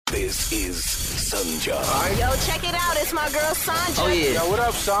This is Sanja. Yo, check it out. It's my girl Sanja. Oh, yeah. Yo, what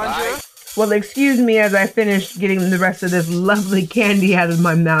up, Sanja? Well, excuse me as I finish getting the rest of this lovely candy out of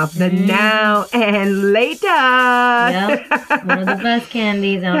my mouth. The now and later. Yep. One of the best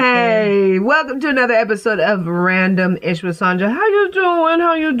candies out there. Hey, welcome to another episode of Random Ish with Sanja. How you doing?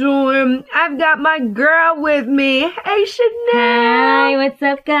 How you doing? I've got my girl with me. Hey, Chanel. Hi, what's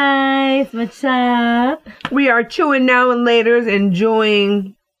up, guys? What's up? We are chewing now and laters,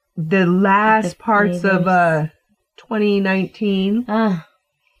 enjoying the last parts of 2019.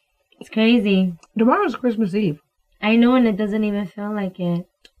 It's crazy. Tomorrow's Christmas Eve. I know, and it doesn't even feel like it.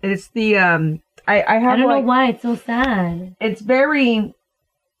 It's the I don't know why it's so sad. It's very.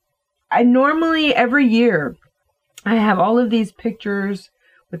 I normally every year, I have all of these pictures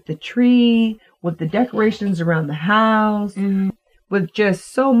with the tree, with the decorations around the house, with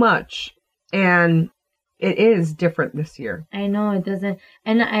just so much, and it is different this year. I know it doesn't,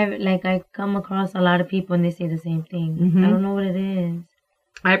 and I come across a lot of people and they say the same thing. I don't know what it is.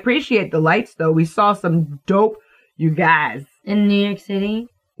 I appreciate the lights though. We saw some dope, you guys. In New York City?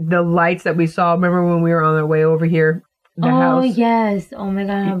 The lights that we saw, remember when we were on our way over here? The house? Oh, yes. Oh my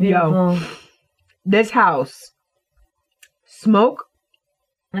God, how beautiful. Yo, this house. Smoke.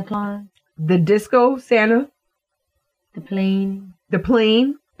 The Claus. The disco Santa. The plane. The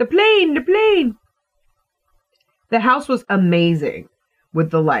plane. The plane. The plane. The house was amazing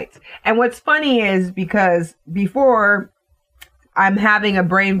with the lights. And what's funny is because before... I'm having a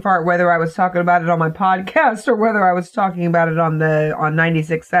brain fart whether I was talking about it on my podcast or whether I was talking about it on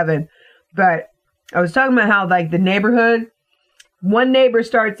 96.7. But I was talking about how like the neighborhood, one neighbor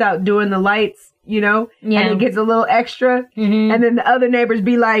starts out doing the lights, you know, and it gets a little extra. And then the other neighbors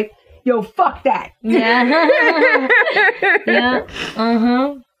be like, yo, fuck that. Yeah. Yeah.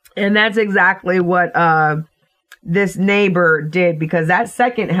 And that's exactly what this neighbor did, because that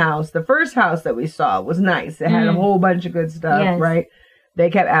second house, the first house that we saw was nice. It had a whole bunch of good stuff, right?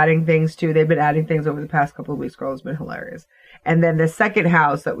 They kept adding things too. They've been adding things over the past couple of weeks, girl. It's been hilarious. And then the second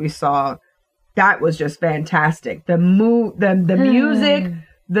house that we saw, that was just fantastic. The music,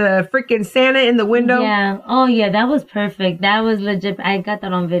 the freaking Santa in the window. Yeah. Oh yeah, that was perfect. That was legit. I got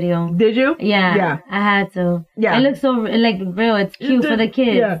that on video. Did you? Yeah. Yeah. I had to. Yeah. It looks so like real. It's cute for the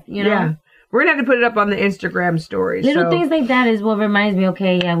kids. Yeah. You know. Yeah. We're going to have to put it up on the Instagram story. Little things like that is what reminds me,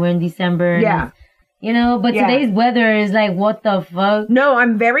 okay, yeah, we're in December. Yeah. You know, but today's weather is like, what the fuck? No,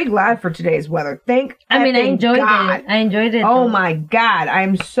 I'm very glad for today's weather. I enjoyed God. it. I enjoyed it. Oh my God. I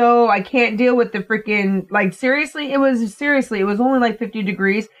can't deal with the freaking, like, seriously, it was only like 50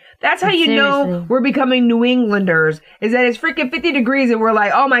 degrees. That's how you know we're becoming New Englanders, is that it's freaking 50 degrees and we're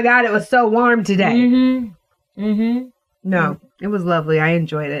like, oh my God, it was so warm today. No, it was lovely. I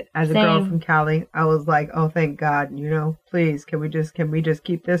enjoyed it. As a girl from Cali, I was like, oh, thank God, you know, please, can we just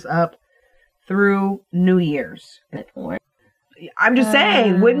keep this up through New Year's? I'm just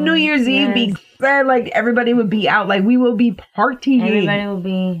saying, wouldn't New Year's Eve be like everybody would be out, like we will be partying. Everybody will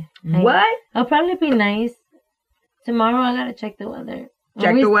be. What? It'll probably be nice. Tomorrow I gotta check the weather.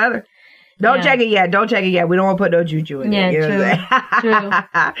 Check the weather. Don't check it yet. Don't check it yet. We don't want to put no juju in it. True.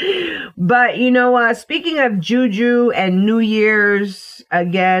 But, you know, speaking of juju and New Year's,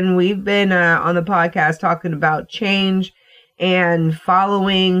 again, we've been on the podcast talking about change and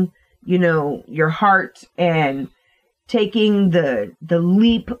following, you know, your heart and taking the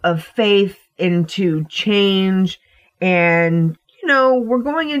leap of faith into change. And, you know, we're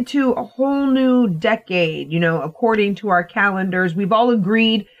going into a whole new decade, you know, according to our calendars. We've all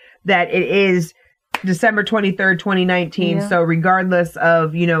agreed that it is December 23rd, 2019. Yeah. So regardless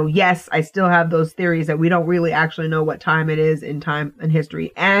of, you know, yes, I still have those theories that we don't really actually know what time it is in time and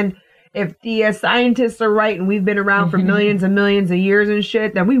history. And if the scientists are right and we've been around for millions and millions of years and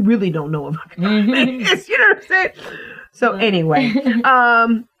shit, then we really don't know what time it is. You know what I'm saying? So anyway,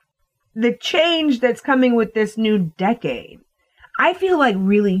 the change that's coming with this new decade, I feel like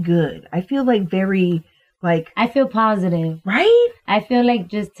really good. I feel like very... Like, I feel positive. Right? I feel like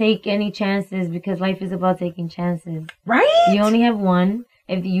just take any chances because life is about taking chances. Right? You only have one.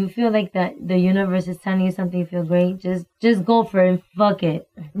 If you feel like the universe is telling you something you feel great, just go for it. Fuck it.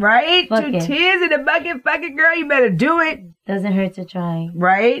 Right? Fuck 2 it. tears in a bucket, fuck it, girl. You better do it. Doesn't hurt to try.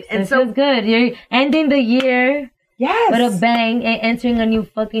 Right? And so it feels good. You're ending the year with a bang and entering a new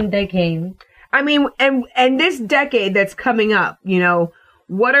fucking decade. I mean, and this decade that's coming up, you know,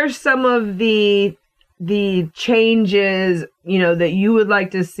 what are some of the changes, you know, that you would like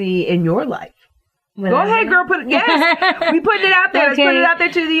to see in your life? Go ahead, girl. We putting it out there. Let's put it out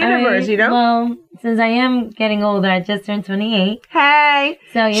there to the universe, you know? Well, since I am getting older, I just turned 28. Hey.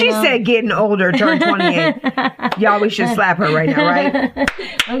 So, she said getting older, turned 28. Y'all, we should slap her right now, right?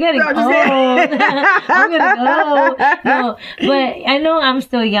 I'm getting old. I'm getting old. No, but I know I'm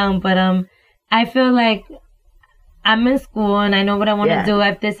still young, but I feel like I'm in school and I know what I want to do.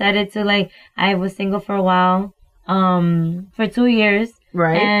 I've decided to, like, I was single for a while, for 2 years.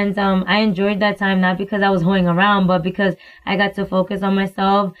 Right. And I enjoyed that time, not because I was hoeing around, but because I got to focus on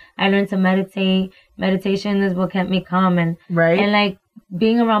myself. I learned to meditate. Meditation is what kept me calm. And, and like,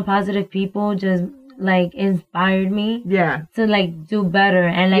 being around positive people just, like, inspired me to, like, do better.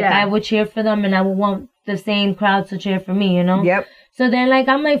 And, like, I would cheer for them and I would want the same crowd to cheer for me, you know? Yep. So then, like,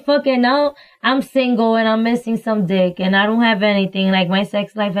 I'm like, fuck it, now I'm single and I'm missing some dick and I don't have anything. Like, my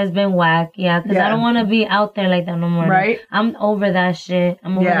sex life has been whack. Yeah, because I don't want to be out there like that no more. Right. I'm over that shit.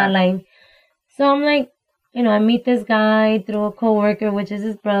 I'm over that life. So I'm like, you know, I meet this guy through a coworker, which is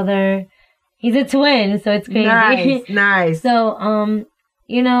his brother. He's a twin, so it's crazy. Nice. So,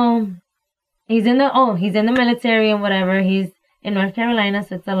 you know, he's in the military and whatever. He's in North Carolina,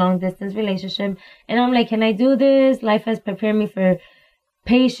 so it's a long distance relationship. And I'm like, can I do this? Life has prepared me for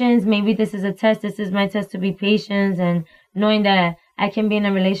patience. Maybe this is a test. This is my test to be patient and knowing that I can be in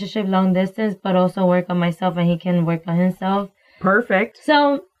a relationship long distance, but also work on myself and he can work on himself. Perfect.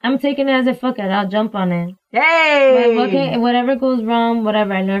 So I'm taking it as a fuck it. I'll jump on it. Hey! But okay, whatever goes wrong,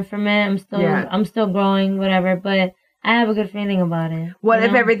 whatever, I learned from it. I'm still growing, whatever, but I have a good feeling about it. What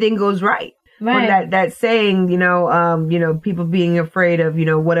if everything goes right? Right. Or that saying, you know, people being afraid of, you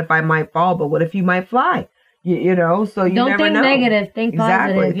know, what if I might fall, but what if you might fly? You know, so you never know. Don't think negative, think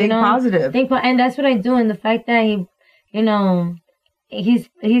positive. Exactly, think positive. And that's what I do. And the fact that he, you know, he's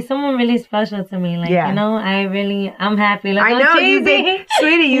someone really special to me. Like, you know, I'm happy. Like, I know you've been,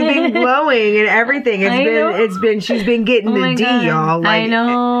 sweetie, you've been glowing and everything. She's been getting the D, y'all. Like, I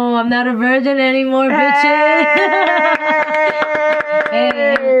know. I'm not a virgin anymore, bitches.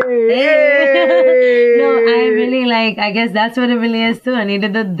 No, I really I guess that's what it really is too. I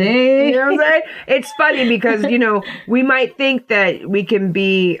needed the day. You know what I'm saying? It's funny because, you know, we might think that we can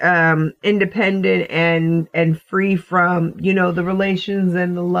be independent and free from, you know, the relations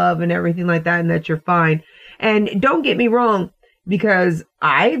and the love and everything like that, and that you're fine. And don't get me wrong, because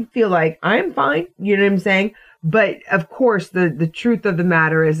I feel like I'm fine. You know what I'm saying? But of course, the truth of the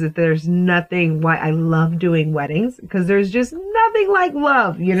matter is that there's nothing why I love doing weddings, because there's just nothing like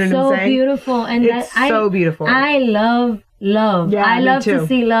love. You know what I'm saying? So beautiful. And it's so beautiful. I love love. Yeah, I love to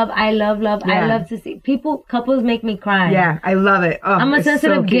see love. I love love. Yeah. I love to see couples make me cry. Yeah, I love it. Oh, I'm a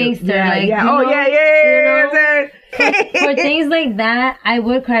sensitive gangster. Yeah, like, yeah. You know, Yeah. For things like that, I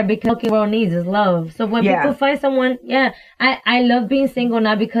would cry because the world needs is love. So when people find someone, I love being single,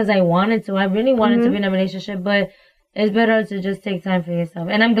 not because I wanted to. I really wanted to be in a relationship, but it's better to just take time for yourself.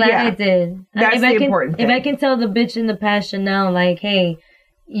 And I'm glad I did. That's the important thing. If I can tell the bitch in the past Chanel, like, hey,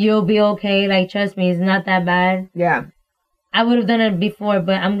 you'll be okay. Like, trust me, it's not that bad. Yeah. I would have done it before,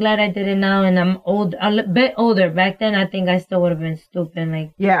 but I'm glad I did it now, and I'm a bit older. Back then, I think I still would have been stupid.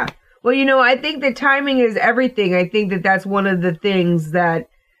 Like, yeah. Well, you know, I think that timing is everything. I think that that's one of the things that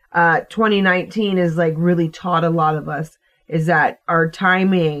 2019 is like really taught a lot of us, is that our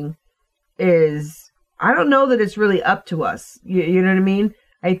timing is, I don't know that it's really up to us. You know what I mean?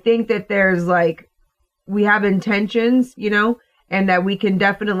 I think that there's like, we have intentions, you know, and that we can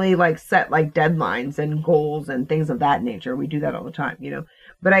definitely like set like deadlines and goals and things of that nature. We do that all the time, you know,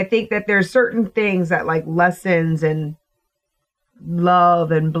 but I think that there's certain things that like lessons and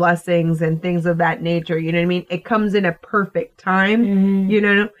love and blessings and things of that nature, you know what I mean? It comes in a perfect time, you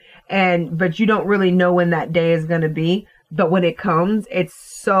know, but you don't really know when that day is going to be. But when it comes, it's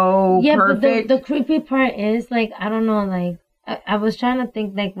so perfect. But the creepy part is like, I don't know, like I was trying to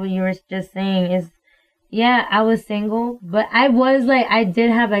think like what you were just saying is, yeah, I was single, but I was like, I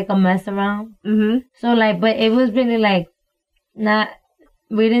did have like a mess around. So like, but it was really like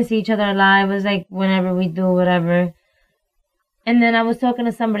we didn't see each other a lot. It was like whenever we do whatever. And then I was talking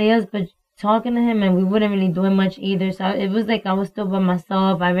to somebody else, but talking to him and we wouldn't really do much either. So it was like I was still by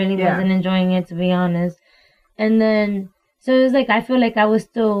myself. I really wasn't enjoying it, to be honest. And then, so it was like, I feel like I was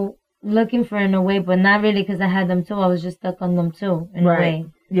still looking for in a way, but not really because I had them too. I was just stuck on them too in a way.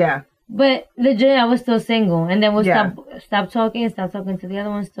 Yeah. But legit, I was still single. And then we'll stop talking to the other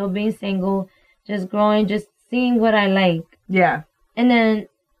one, still being single, just growing, just seeing what I like. Yeah. And then,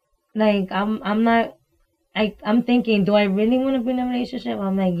 like, I'm thinking, do I really want to be in a relationship?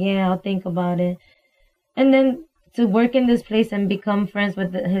 I'm like, yeah, I'll think about it. And then to work in this place and become friends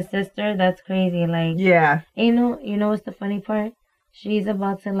with his sister, that's crazy. Like, yeah. You know what's the funny part? she's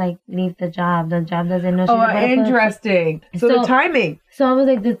about to like leave the job. The job doesn't know she's about to interesting. So the timing. So I was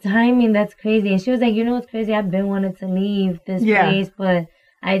like, the timing, that's crazy. And she was like, you know what's crazy? I've been wanting to leave this place, but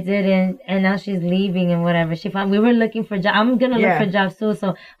I didn't. And now she's leaving and whatever. We were looking for jobs. I'm going to look for jobs too.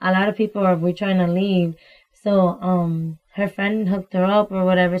 So a lot of people we're trying to leave. So, her friend hooked her up or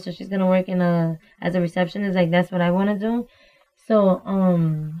whatever. So she's going to work as a receptionist. Like, that's what I want to do. So,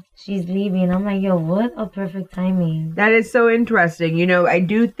 she's leaving. I'm like, yo, what a perfect timing. That is so interesting. You know, I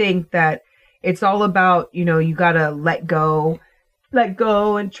do think that it's all about, you know, you got to let go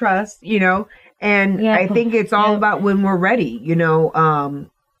and trust, you know, and I think it's all about when we're ready, you know.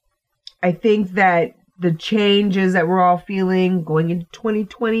 I think that the changes that we're all feeling going into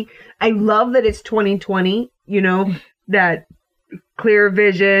 2020, I love that it's 2020, you know, that clear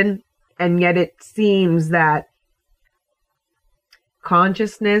vision, and yet it seems that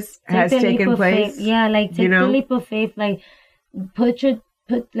consciousness has taken place. Yeah, like take the leap of faith, like put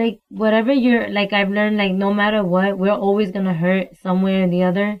like whatever you're like. I've learned like no matter what, we're always gonna hurt some way or the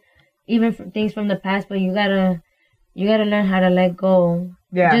other, even for things from the past. But you gotta learn how to let go.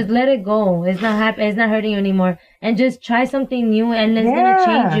 Yeah, just let it go. It's not happy. It's not hurting you anymore, and just try something new, and it's gonna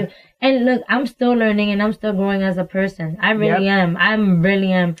change you. And look, I'm still learning and I'm still growing as a person. I really am. I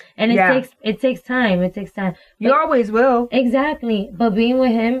really am. And it takes time. It takes time. But you always will. Exactly. But being with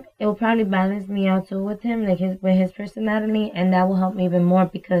him, it will probably balance me out too with him, like with his personality, and that will help me even more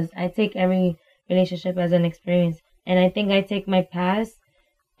because I take every relationship as an experience. And I think I take my past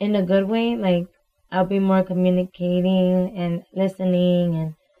in a good way. Like I'll be more communicating and listening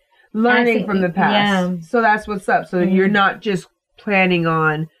and learning from the past. Yeah. So that's what's up. So you're not just planning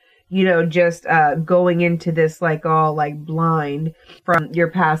on, you know, just going into this like all like blind from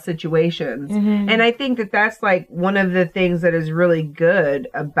your past situations. And I think that that's like one of the things that is really good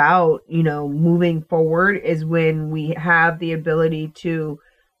about, you know, moving forward is when we have the ability to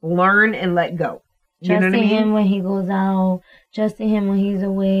learn and let go. You know what I mean? Trusting him when he goes out, trusting him when he's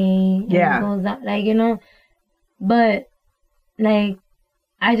away. Yeah. He goes out, like, you know, but like,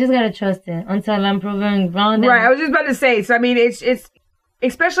 I just gotta trust it until I'm proven wrong. Right. I was just about to say, so I mean, it's,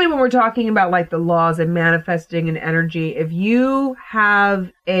 especially when we're talking about like the laws and manifesting and energy, if you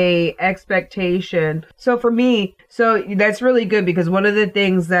have a expectation. So for me, so that's really good because one of the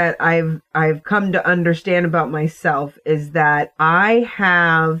things that I've come to understand about myself is that I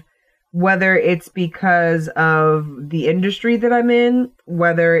have, whether it's because of the industry that I'm in,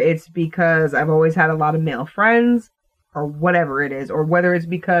 whether it's because I've always had a lot of male friends or whatever it is, or whether it's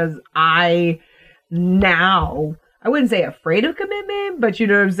because I wouldn't say afraid of commitment, but you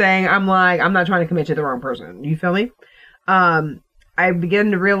know what I'm saying? I'm like, I'm not trying to commit to the wrong person. You feel me? I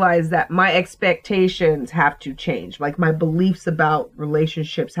begin to realize that my expectations have to change. Like my beliefs about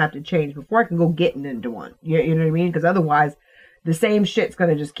relationships have to change before I can go getting into one. You know what I mean? Because otherwise the same shit's going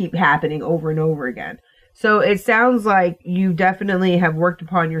to just keep happening over and over again. So it sounds like you definitely have worked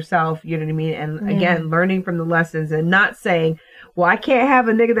upon yourself, you know what I mean? And again, learning from the lessons and not saying, well, I can't have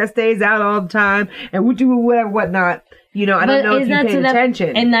a nigga that stays out all the time and we do whatever, whatnot. You know, I don't know if you pay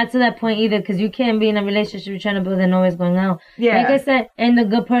attention. And not to that point either, because you can't be in a relationship you're trying to build and always going out. Yeah. Like I said, and the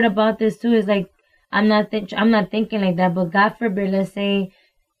good part about this too is like, I'm not thinking like that, but God forbid, let's say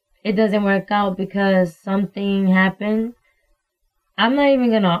it doesn't work out because something happened. I'm not even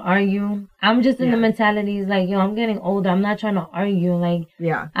gonna argue. I'm just in the mentality is like, yo, I'm getting older. I'm not trying to argue. Like,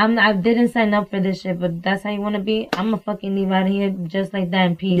 I didn't sign up for this shit, but that's how you want to be. I'm gonna fucking leave out of here just like that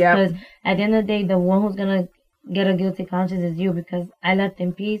in peace. Because at the end of the day, the one who's gonna get a guilty conscience is you because I left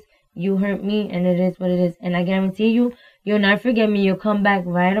in peace. You hurt me, and it is what it is. And I guarantee you, you'll never forget me. You'll come back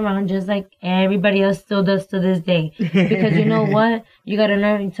right around just like everybody else still does to this day. Because you know what? You gotta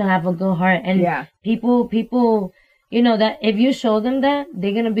learn to have a good heart. And people. You know that if you show them that,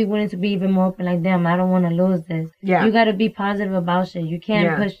 they're going to be willing to be even more open like, damn, I don't want to lose this. Yeah. You got to be positive about shit. You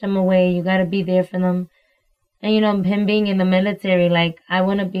can't push them away. You got to be there for them. And, you know, him being in the military, like, I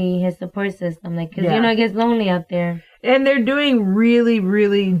want to be his support system. Like, because, you know, it gets lonely out there. And they're doing really,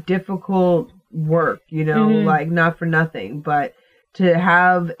 really difficult work, you know, like, not for nothing. But to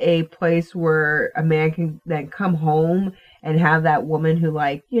have a place where a man can then come home and have that woman who,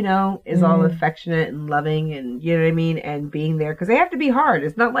 like, you know, is all affectionate and loving and, you know what I mean, and being there. Because they have to be hard.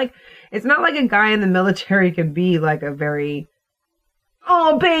 It's not like a guy in the military can be, like, a very,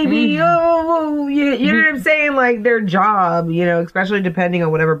 oh, baby, oh, you know what I'm saying? Like, their job, you know, especially depending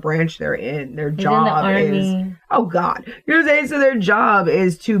on whatever branch they're in, their job is, oh, God. You know what I'm saying? So their job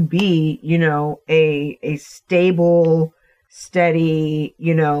is to be, you know, a stable, steady,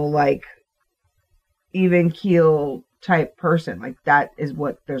 you know, like, even keel type person. Like that is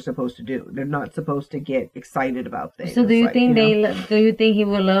what they're supposed to do. They're not supposed to get excited about things. So do you think do you think he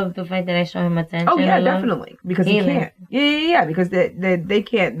will love the fact that I show him attention? Oh yeah, definitely. Because he can't. Yeah. Because they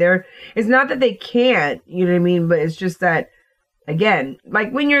can't. It's not that they can't, you know what I mean? But it's just that, again,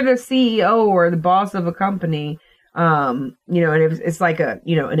 like when you're the CEO or the boss of a company, and it's like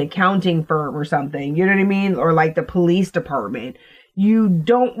an accounting firm or something, you know what I mean? Or like the police department. You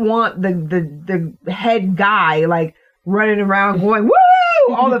don't want the head guy like running around going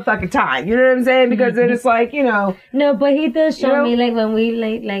woo all the fucking time. You know what I'm saying? Because then it's like, No, but he does show me like when we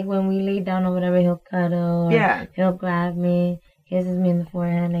lay down or whatever, he'll cuddle. Or he'll grab me, kisses me in the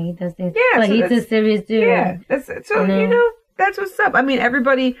forehead, like he does things. Yeah, but he's a serious dude. Yeah, that's what's up. I mean,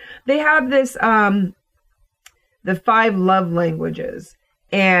 everybody, they have this the 5 love languages.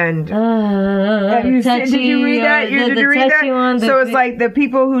 And did you read that? Did you read that? So it's like the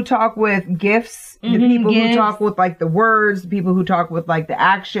people who talk with gifts, the people who talk with like the words, the people who talk with like the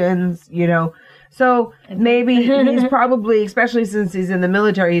actions, So maybe he's probably, especially since he's in the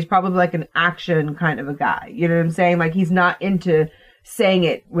military, he's probably like an action kind of a guy. You know what I'm saying? Like he's not into saying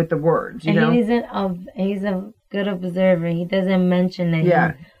it with the words, you know? He's a good observer. He doesn't mention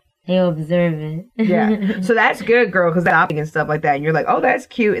it. He'll observe it. Yeah. So that's good, girl, because that's and stuff like that. And you're like, oh, that's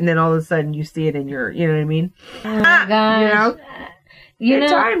cute. And then all of a sudden you see it in your, you know what I mean? Oh my gosh. Good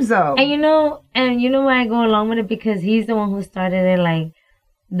times though. And you know why I go along with it? Because he's the one who started it, like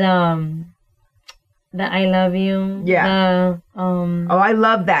the I love you. Yeah. Oh, I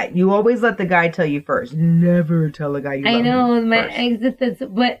love that. You always let the guy tell you first. Never tell a guy you love him. I know with my ex,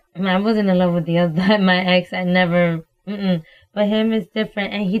 but I wasn't in love with the other. My ex, I never. But him is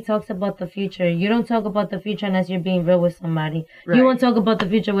different, and he talks about the future. You don't talk about the future unless you're being real with somebody. Right. You won't talk about the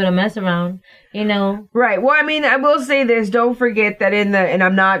future with a mess around, Right. Well, I mean, I will say this. Don't forget that and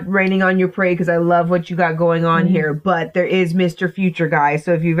I'm not raining on your parade because I love what you got going on here, but there is Mr. Future Guy.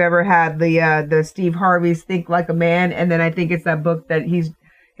 So if you've ever had the Steve Harvey's Think Like a Man, and then I think it's that book that he's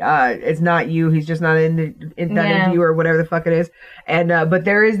it's not you. He's just not into you or whatever the fuck it is. And but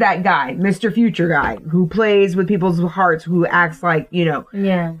there is that guy, Mr. Future Guy, who plays with people's hearts, who acts like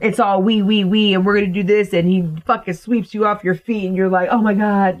it's all we, and we're gonna do this, and he fucking sweeps you off your feet, and you're like, oh my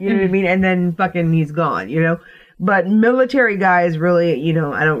god, you know what I mean? And then fucking he's gone, But military guys really,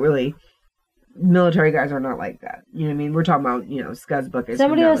 I don't really. Military guys are not like that. You know what I mean? We're talking about, scuzz buckets.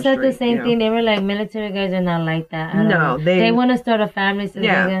 Somebody else said the same thing. They were like, military guys are not like that. No, they want to start a family, so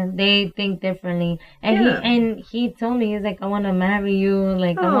they think differently. And he told me, he's like, I want to marry you.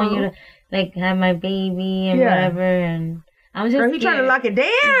 Like, I want you to like have my baby and whatever. And I'm just scared. He's trying to lock it down.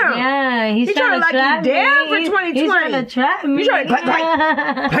 Yeah, he's trying to lock you down for 2020. He's trying to trap me. He's trying to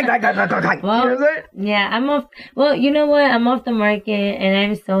clack. Well, yeah, I'm off. Well, you know what? I'm off the market, and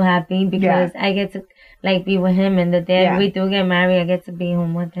I'm so happy because I get to like be with him, and the day we do get married, I get to be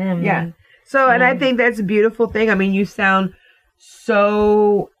home with him. Yeah. Like, so, and I think that's a beautiful thing. I mean, you sound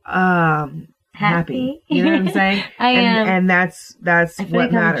so happy. You know what I'm saying? I am, and that's I feel what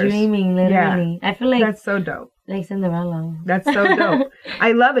like matters. I'm dreaming, literally. Yeah. I feel like that's so dope. Like Cinderella. That's so dope.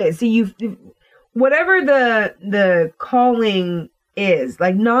 I love it. See, whatever the calling is,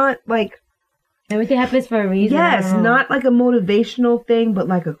 like not like everything happens for a reason. Yes, not like a motivational thing, but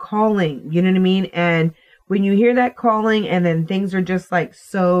like a calling. You know what I mean? And when you hear that calling, and then things are just like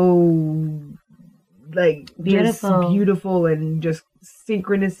so like beautiful and just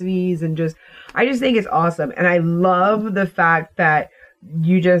synchronicities and I just think it's awesome. And I love the fact that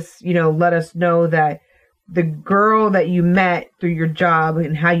you just let us know that the girl that you met through your job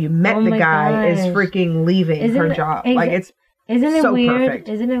and how you met the guy is freaking leaving her job. Like isn't it so weird? Perfect.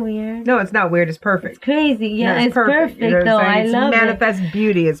 Isn't it weird? No, it's not weird. It's perfect. It's crazy. Yeah, it's perfect though. I love it. Manifest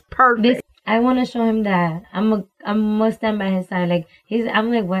beauty. It's perfect. I want to show him that I'm gonna stand by his side. Like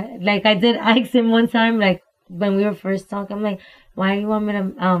I'm like what? Like I did ask him one time, like when we were first talking. I'm like, why do you want me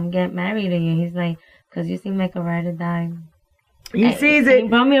to get married to you? He's like, because you seem like a ride or die. He sees it. He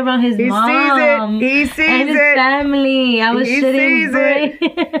brought me around his mom. He sees it. And his family. I was shitting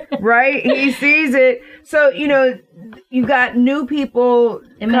it. Right? He sees it. So, you got new people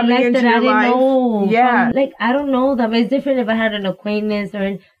coming into your life. Know. Yeah. Like, I don't know them. It's different if I had an acquaintance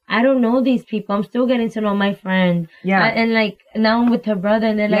or I don't know these people. I'm still getting to know my friend. Yeah. And like, now I'm with her brother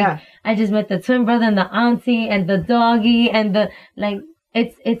and they're like, I just met the twin brother and the auntie and the doggy and the, like,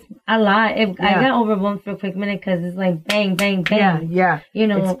 it's a lot. I got overwhelmed for a quick minute because it's like bang, bang, bang. Yeah.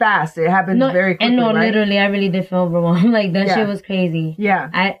 It's fast. It happens very quickly. And literally, I really did feel overwhelmed. Like that shit was crazy. Yeah.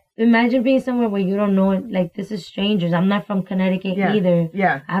 I imagine being somewhere where you don't know it. Like this is strangers. I'm not from Connecticut either.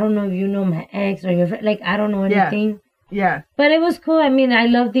 Yeah. I don't know if you know my ex or your friend. Like I don't know anything. Yeah. But it was cool. I mean, I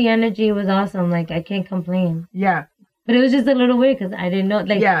loved the energy. It was awesome. Like I can't complain. Yeah. But it was just a little weird because I didn't know.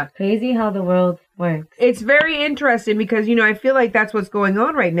 Like, crazy how the world works. It's very interesting because, you know, I feel like that's what's going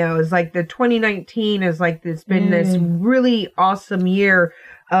on right now is like the 2019 is like, it's been this really awesome year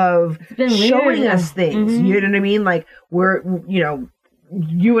of showing us things. You know what I mean? Like we're, you know,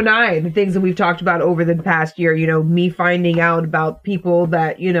 you and I, the things that we've talked about over the past year, you know, me finding out about people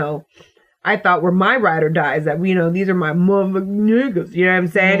that, you know, I thought were my ride or dies, that, you know, these are my motherfucking niggas, you know what I'm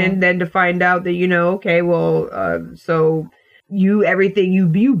saying? Yeah. And then to find out that, you know, okay, well, so everything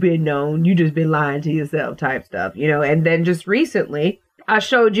you've been known, you just been lying to yourself type stuff, you know? And then just recently, I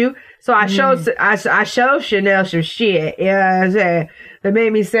showed you, so I showed Chanel some shit, you know what I'm saying? That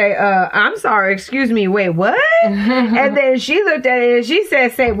made me say, I'm sorry, excuse me, wait, what? And then she looked at it and she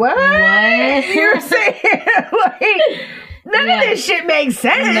said, say what? You're saying, like, none of this shit makes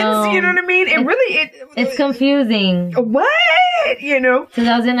sense. No. You know what I mean? It's confusing. What? You know?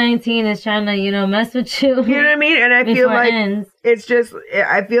 2019 is trying to, you know, mess with you. You know what I mean? And I feel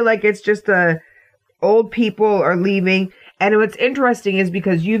like it's just old people are leaving. And what's interesting is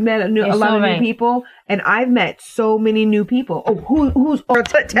because you've met a lot of new people, and I've met so many new people. Oh, who's?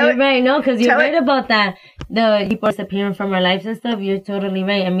 You're right, no, because you're right about that. The people disappearing from our lives and stuff. You're totally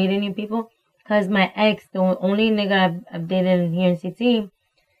right. I'm meeting new people. Because my ex, the only nigga I've dated here in CT,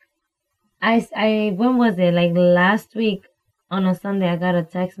 when was it? Like last week on a Sunday, I got a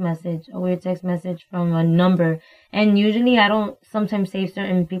weird text message from a number. And usually I don't sometimes save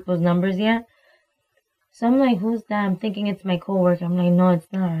certain people's numbers yet. So I'm like, who's that? I'm thinking it's my coworker. I'm like, no,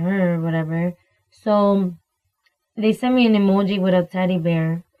 it's not her or whatever. So they sent me an emoji with a teddy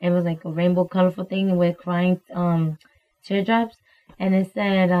bear. It was like a rainbow colorful thing with crying teardrops. And it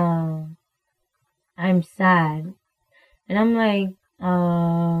said, I'm sad. And I'm like,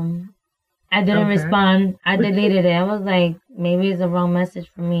 I didn't respond. I deleted it. I was like, maybe it's the wrong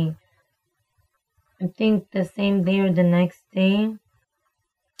message for me. I think the same day or the next day,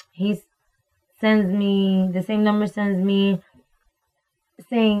 the same number sends me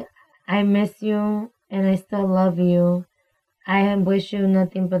saying, I miss you and I still love you. I wish you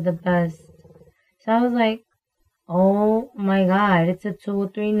nothing but the best. So I was like, oh my God, it's a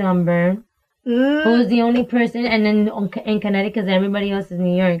 203 number. Who's the only person? And then in Connecticut, because everybody else is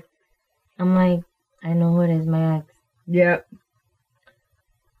New York. I'm like, I know who it is, my ex. Yep.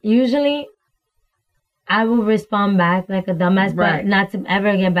 Usually, I will respond back like a dumbass, but not to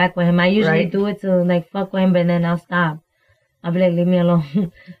ever get back with him. I usually do it to like fuck with him, but then I'll stop. I'll be like, leave me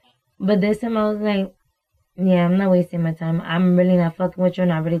alone. But this time I was like, yeah, I'm not wasting my time. I'm really not fucking with you,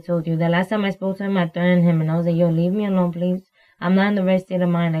 and I already told you. The last time I spoke to him, I threatened him, and I was like, yo, leave me alone, please. I'm not in the right state of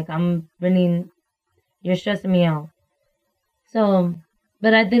mind. Like, you're stressing me out. So,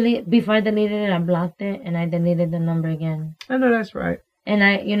 but before I deleted it, I blocked it, and I deleted the number again. I know that's right. And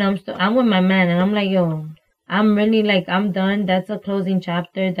I'm with my man, and I'm like, yo, I'm really like, I'm done. That's a closing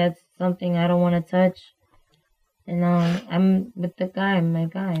chapter. That's something I don't want to touch. And I'm with my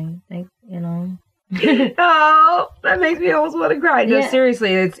guy, like, you know. Oh, that makes me almost want to cry. No,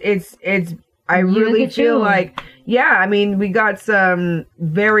 seriously, it's. I really feel like, I mean, we got some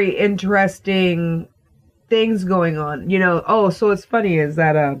very interesting things going on, you know. Oh, so what's funny is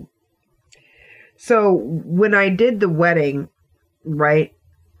that, so when I did the wedding, right,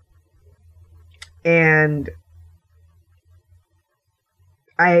 and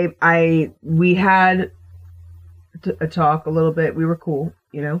we had a talk a little bit, we were cool,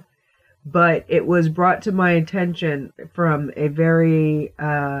 you know, but it was brought to my attention from a very,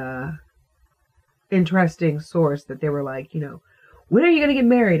 interesting source that they were like, you know, when are you going to get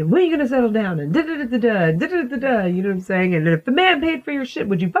married? And when are you going to settle down? And da-da-da-da-da, you know what I'm saying? And if the man paid for your shit,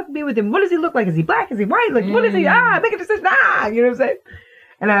 would you fucking be with him? What does he look like? Is he black? Is he white? Like, what is he? Make a decision. You know what I'm saying?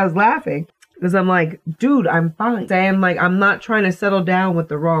 And I was laughing because I'm like, dude, I'm fine. Saying like, I'm not trying to settle down with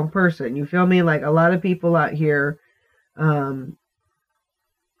the wrong person. You feel me? Like a lot of people out here, and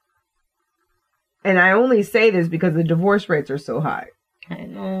I only say this because the divorce rates are so high. I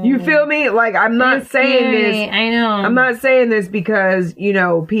know. You feel me? Like, I'm not saying this. I know. I'm not saying this because, you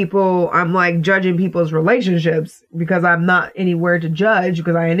know, I'm like judging people's relationships because I'm not anywhere to judge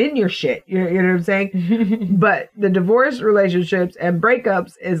because I ain't in your shit. You know what I'm saying? But the divorce relationships and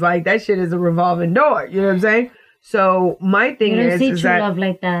breakups is like, that shit is a revolving door. You know what I'm saying? So my thing is that love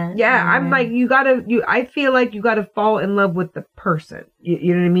like that. Yeah, I'm like, I feel like you gotta fall in love with the person.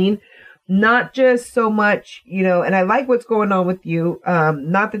 You know what I mean? Not just so much, you know, and I like what's going on with you.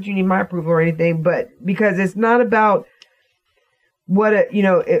 Not that you need my approval or anything, but because it's not about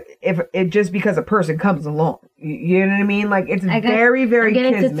if it just because a person comes along. You know what I mean? Like, it's very, very I'm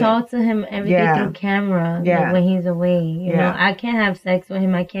getting kismet. to talk to him every day through camera, like when he's away. You know, I can't have sex with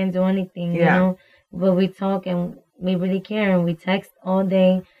him. I can't do anything, you know, but we talk and we really care and we text all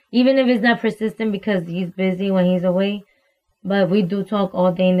day, even if it's not persistent because he's busy when he's away. But we do talk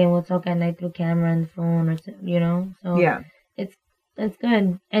all day, and then we'll talk at night through camera and phone, or So yeah, it's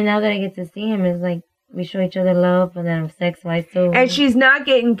good. And now that I get to see him, it's like we show each other love, and then sex-wise too. and she's not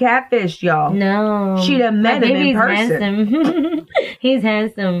getting catfished, y'all. No, she done met him in person. Handsome. He's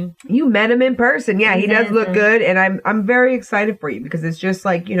handsome. You met him in person, yeah. He's he does handsome. look good, and I'm very excited for you because it's just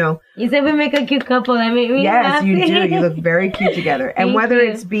like You said we make a cute couple. That made me yes, happy. you do. You look very cute together. And Thank whether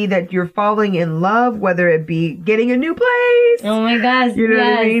you. it's be that you're falling in love, whether it be getting a new place, Oh my gosh! you know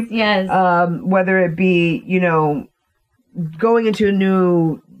what I mean? Yes. Whether it be going into a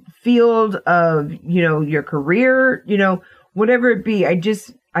new field of your career, whatever it be,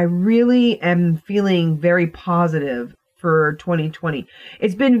 I really am feeling very positive for 2020.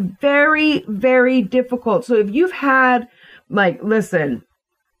 It's been very, very difficult. So if you've had listen,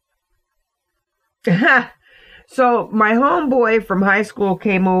 so my homeboy from high school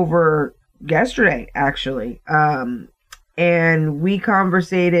came over yesterday, actually, and we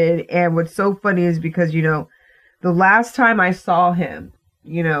conversated. And what's so funny is because the last time I saw him,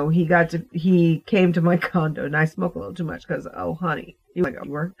 he came to my condo, and I smoke a little too much because, oh, honey, you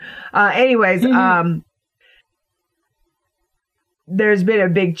were. Anyways, there's been a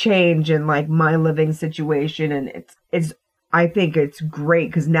big change in my living situation, and I think it's great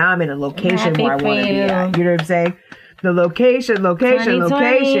because now I'm in a location where I want to be at. You know what I'm saying? The location, And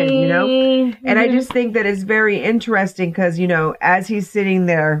I just think that it's very interesting because, as he's sitting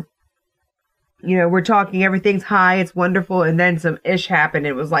there, we're talking, everything's high, it's wonderful, and then some ish happened.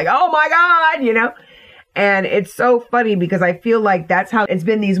 It was like, oh my God, And it's so funny because I feel like that's how it's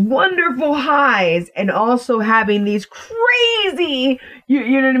been, these wonderful highs and also having these crazy,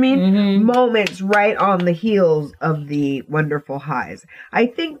 you know what I mean? Moments right on the heels of the wonderful highs. I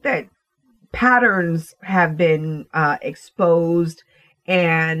think that patterns have been exposed,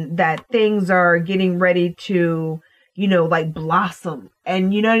 and that things are getting ready to, blossom,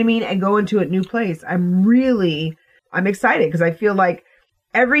 and you know what I mean? And go into a new place. I'm excited because I feel like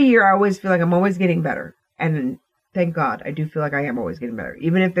every year I always feel like I'm always getting better. And thank God, I do feel like I am always getting better.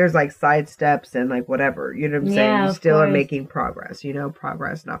 Even if there's side steps and whatever, you know what I'm saying? You still are making progress,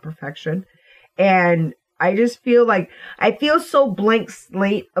 progress, not perfection. And I just feel I feel so blank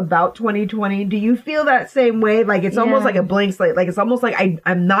slate about 2020. Do you feel that same way? It's almost like a blank slate. It's almost like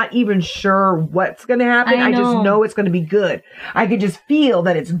I'm not even sure what's going to happen. I just know it's going to be good. I could just feel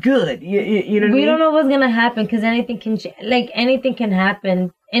that it's good. You know what I mean? We don't know what's going to happen because anything can anything can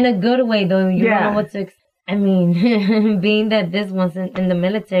happen in a good way, though. You don't know what to expect. I mean, being that this one's in the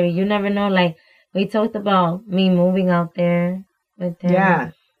military, you never know. We talked about me moving out there with him. Yeah.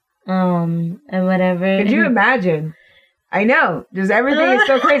 And whatever. Could you imagine? I know. Just everything is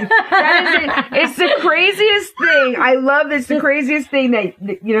so crazy. It's the craziest thing. I love this. The craziest thing that,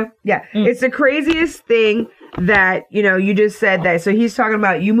 it's the craziest thing that, you just said that. So he's talking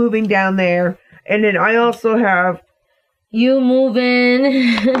about you moving down there. And then I also have you moving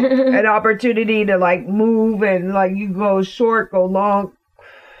an opportunity to move and you go short, go long.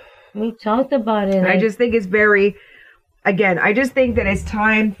 We talked about it. I just think it's I just think that it's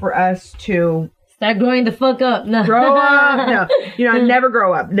time for us to start growing the fuck up. No. Grow up. No. Never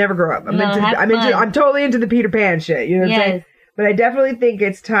grow up. I'm totally into the Peter Pan shit. You know what I'm saying? But I definitely think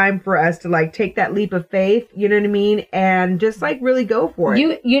it's time for us to take that leap of faith, you know what I mean? And just really go for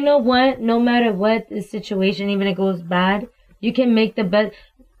it. You know what? No matter what the situation, even if it goes bad, you can make the best.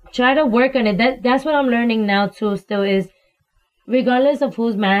 Try to work on it. That's what I'm learning now too still is regardless of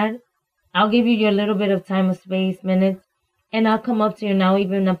who's mad, I'll give you your little bit of time or space, minutes, and I'll come up to you now,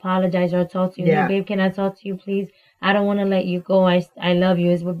 even apologize or talk to you. Yeah. Hey, babe, can I talk to you, please? I don't want to let you go. I love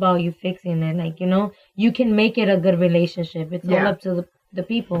you. It's about you fixing it. You can make it a good relationship. It's all up to the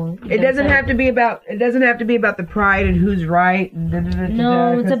people. It doesn't have to be about the pride and who's right.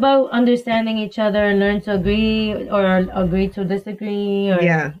 No, it's about understanding each other and learn to agree or agree to disagree. Or,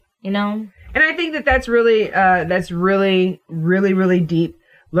 And I think that's really, really, really deep.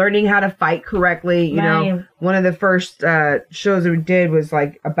 Learning how to fight correctly. You know, one of the first shows we did was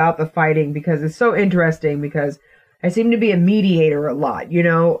about the fighting because it's so interesting because I seem to be a mediator a lot,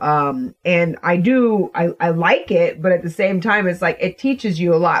 and I like it, but at the same time, it's it teaches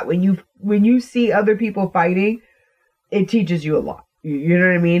you a lot. When you see other people fighting, it teaches you a lot. You know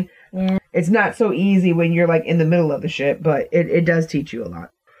what I mean? Yeah. It's not so easy when you're in the middle of the shit, but it does teach you a lot.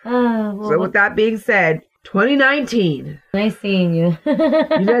 So with that being said, 2019. Nice seeing you.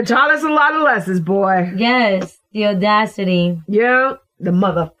 You done taught us a lot of lessons, boy. Yes, the audacity. Yeah, the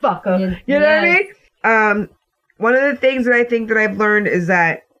motherfucker. You know what I mean? One of the things that I think that I've learned is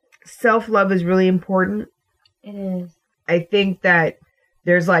that self-love is really important. It is. I think that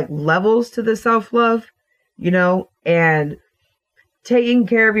there's like levels to the self-love, you know, and taking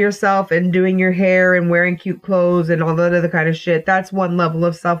care of yourself and doing your hair and wearing cute clothes and all that other kind of shit. That's one level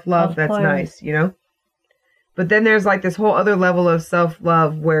of self-love. That's nice, you know. But then there's like this whole other level of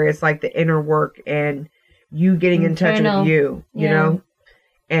self-love where it's like the inner work and you getting in touch with you know,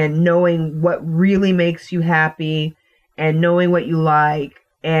 and knowing what really makes you happy and knowing what you like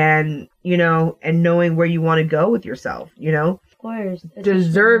and, you know, and knowing where you want to go with yourself, you know. Of course.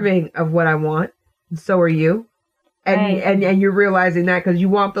 Deserving of what I want. So are you. And and you're realizing that because you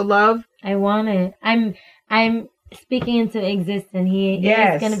want the love. I want it. I'm speaking into existence. He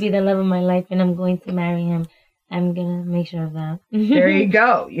is going to be the love of my life and I'm going to marry him. I'm going to make sure of that. There you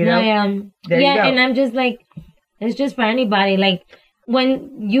go. You know? There you go. And I'm just like, it's just for anybody. Like,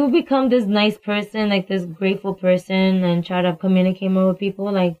 when you become this nice person, like this grateful person and try to communicate more with people,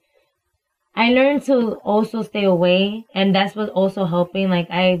 like, I learned to also stay away. And that's what's also helping.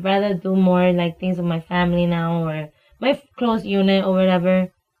 Like, I'd rather do more, like, things with my family now or my close unit or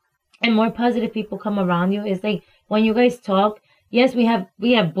whatever. And more positive people come around you. It's like, when you guys talk, yes, we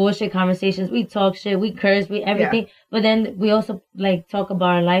have bullshit conversations. We talk shit. We curse. We everything. Yeah. But then we also like talk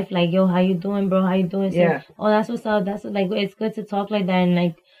about our life. Like, yo, how you doing, bro? How you doing? So, yeah. Oh, that's what's up. That's like, it's good to talk like that and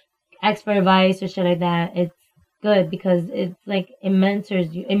like ask for advice or shit like that. It's good because it's like it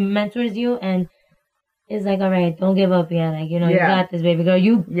mentors you and it's like, all right, don't give up yet. Like, you know, you got this, baby girl.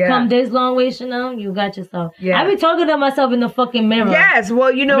 You come this long way, Chanel. You got yourself. Yeah. I be talking to myself in the fucking mirror. Yes.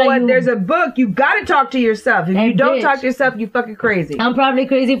 Well, you know what? There's a book. You got to talk to yourself. If you don't talk to yourself, you fucking crazy. I'm probably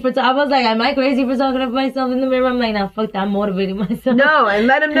crazy for. I was like, am I crazy for talking to myself in the mirror? I'm like, nah, fuck that. I'm motivating myself. No, and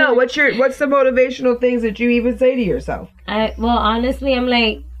let them know what's the motivational things that you even say to yourself. Well, honestly, I'm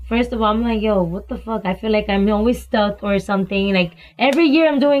like. First of all, I'm like, yo, what the fuck? I feel like I'm always stuck or something. Like, every year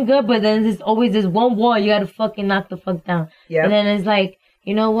I'm doing good, but then there's always this one wall you gotta fucking knock the fuck down. Yeah. And then it's like,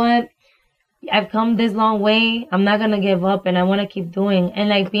 you know what? I've come this long way. I'm not gonna give up and I wanna keep doing. And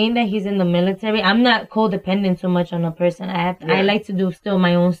like, being that he's in the military, I'm not codependent so much on a person. I like to do still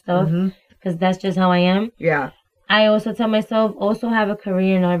my own stuff because that's just how I am. Yeah. I also tell myself, also have a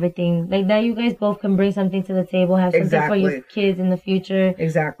career and everything. Like that you guys both can bring something to the table, have something for your kids in the future.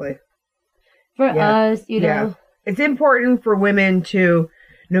 Exactly. For us, you know. It's important for women to,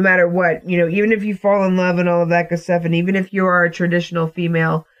 no matter what, you know, even if you fall in love and all of that good stuff, and even if you are a traditional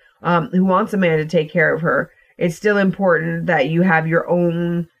female who wants a man to take care of her, it's still important that you have your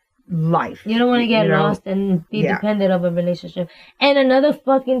own life. You don't want to get lost and be dependent of a relationship. And another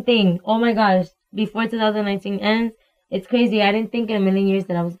fucking thing, oh my gosh. Before 2019 ends, it's crazy. I didn't think in a million years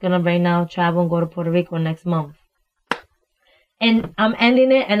that I was gonna right now travel and go to Puerto Rico next month. And I'm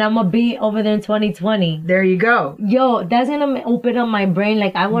ending it and I'm gonna be over there in 2020. There you go. Yo, that's gonna open up my brain.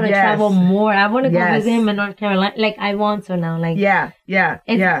 Like, I wanna travel more. I wanna go visit him in North Carolina. Like, I want to now. Like, it's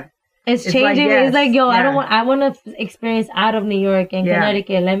changing. Like, it's like, yo, I wanna experience out of New York and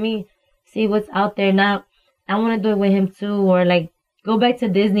Connecticut. Let me see what's out there now. I wanna do it with him too, or like, go back to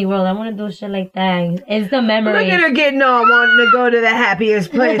Disney World. I want to do shit like that. It's the memory. Look at her getting all wanting to go to the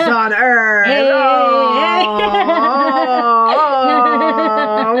happiest place on earth. Hey,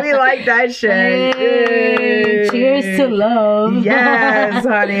 we like that shit. Hey, cheers to love. Yes,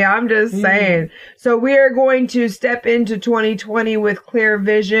 honey. I'm just saying. So we are going to step into 2020 with clear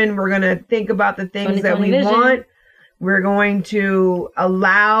vision. We're going to think about the things that we want. We're going to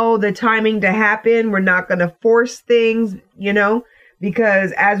allow the timing to happen. We're not going to force things, you know.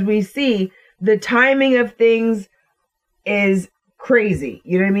 Because as we see, the timing of things is crazy.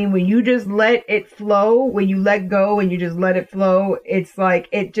 You know what I mean? When you just let it flow, when you let go and you just let it flow, it's like,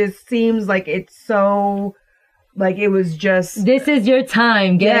 it just seems like it's so, like it was just. This is your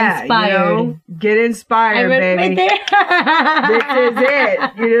time. Get inspired. You know? Get inspired, baby. Right there. This is it.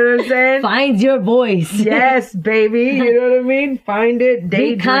 You know what I'm saying? Find your voice. Yes, baby. You know what I mean? Find it.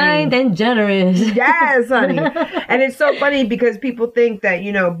 Daydream. Be kind and generous. Yes, honey. And it's so funny because people think that,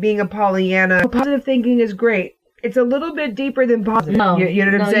 you know, being a Pollyanna, positive thinking is great. It's a little bit deeper than positive. No, you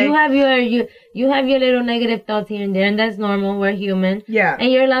know what I'm saying? You have your little negative thoughts here and there, and that's normal. We're human. Yeah.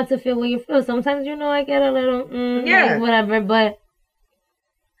 And you're allowed to feel what you feel. Sometimes, you know, I get a little, like, whatever, but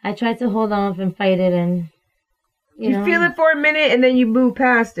I try to hold on and fight it, and you feel it for a minute, and then you move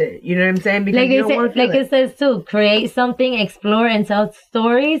past it. You know what I'm saying? Because you don't want to feel it says too, create something, explore, and tell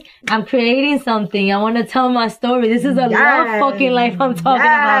stories. I'm creating something. I want to tell my story. This is a love fucking life I'm talking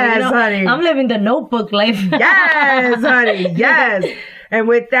about. You know? Honey. I'm living the Notebook life. Yes, honey. Yes. And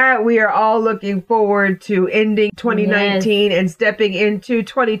with that, we are all looking forward to ending 2019 and stepping into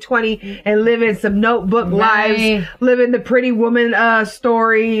 2020 and living some notebook lives, living the pretty woman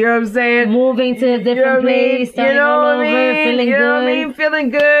story, you know what I'm saying? Moving to a different place, starting all over, feeling good. Feeling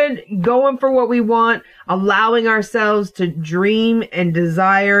good, going for what we want, allowing ourselves to dream and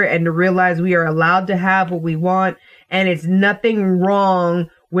desire and to realize we are allowed to have what we want. And it's nothing wrong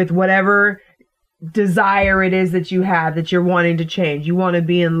with whatever desire it is that you have that you're wanting to change. You want to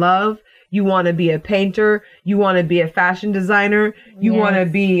be in love. You want to be a painter. You want to be a fashion designer. You want to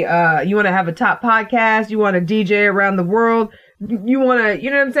be, you want to have a top podcast. You want to DJ around the world. You want to, you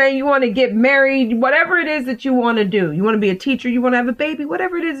know what I'm saying? You want to get married, whatever it is that you want to do. You want to be a teacher. You want to have a baby,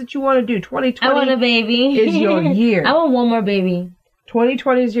 whatever it is that you want to do. 2020 I want a baby. is your year. I want one more baby.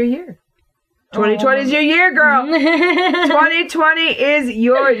 2020 is your year. 2020 is your year, girl. 2020 is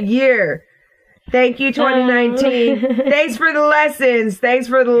your year. Thank you, 2019. Thanks for the lessons. Thanks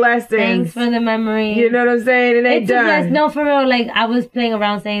for the lessons. Thanks for the memories. You know what I'm saying? It ain't done. No, for real. Like, I was playing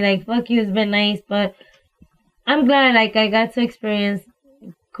around saying, like, fuck you, it's been nice. But I'm glad, like, I got to experience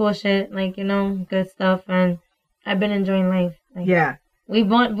cool shit. Like, you know, good stuff. And I've been enjoying life. Like, yeah. We've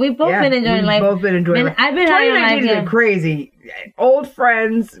both been enjoying life. Both been enjoying life. I've been 2019 has been crazy. Old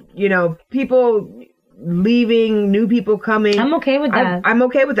friends, you know, people leaving, new people coming. I'm okay with that. I'm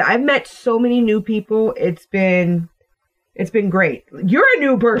okay with that. I've met so many new people. It's been great. You're a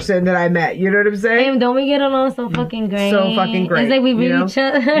new person that I met. You know what I'm saying? And don't we get along so fucking great? So fucking great. It's like we read each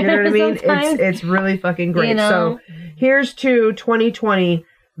other. You know what I mean? Sometimes. It's really fucking great. You know? So here's to 2020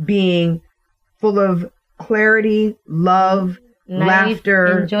 being full of clarity, love,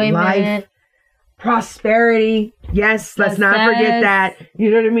 laughter, enjoyment, life, prosperity. Yes, let's not forget that.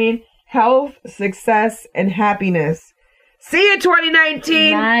 You know what I mean? Health, success, and happiness. See you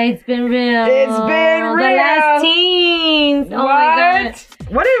 2019. Nah, it's been real. It's been real. The last teens. Oh my God.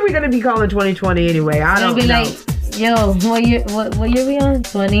 What are we going to be calling 2020 anyway? I don't know. Like, yo, what year we on?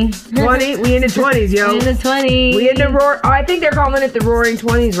 20? 20? We in the 20s, yo. We in the 20s. We in the I think they're calling it the Roaring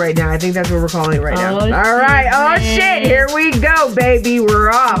 20s right now. I think that's what we're calling it right now. Oh, all right. Oh, shit. Here we go, baby. We're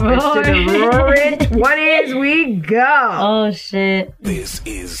off. Into the Roaring 20s we go. Oh, shit. This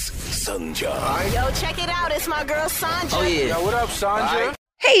is Sanja. Yo, check it out. It's my girl Sanja. Oh, yeah. Yo, what up, Sanja?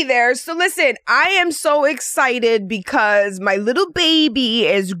 Hey there. So listen, I am so excited because my little baby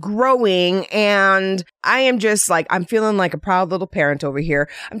is growing and I am just like, I'm feeling like a proud little parent over here.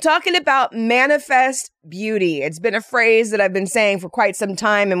 I'm talking about manifest beauty. It's been a phrase that I've been saying for quite some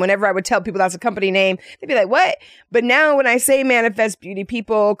time. And whenever I would tell people that's a company name, they'd be like, what? But now when I say manifest beauty,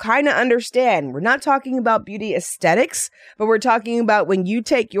 people kind of understand. We're not talking about beauty aesthetics, but we're talking about when you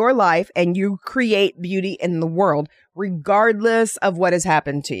take your life and you create beauty in the world, regardless of what has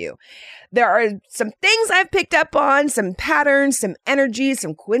happened to you. There are some things I've picked up on, some patterns, some energies,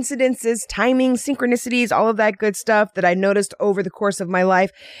 some coincidences, timing, synchronicities, all of that good stuff that I noticed over the course of my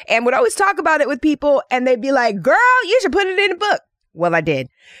life and would always talk about it with people and they'd be like, girl, you should put it in a book. Well, I did.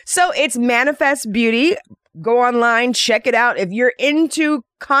 So it's Manifest Beauty. Go online, check it out. If you're into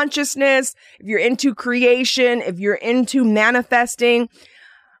consciousness, if you're into creation, if you're into manifesting,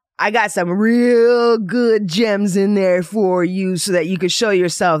 I got some real good gems in there for you so that you can show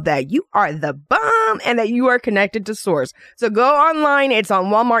yourself that you are the bomb and that you are connected to source. So go online. It's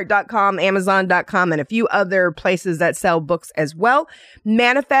on Walmart.com, Amazon.com, and a few other places that sell books as well.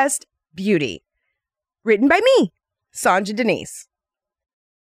 Manifest Beauty. Written by me, Sanja Denise.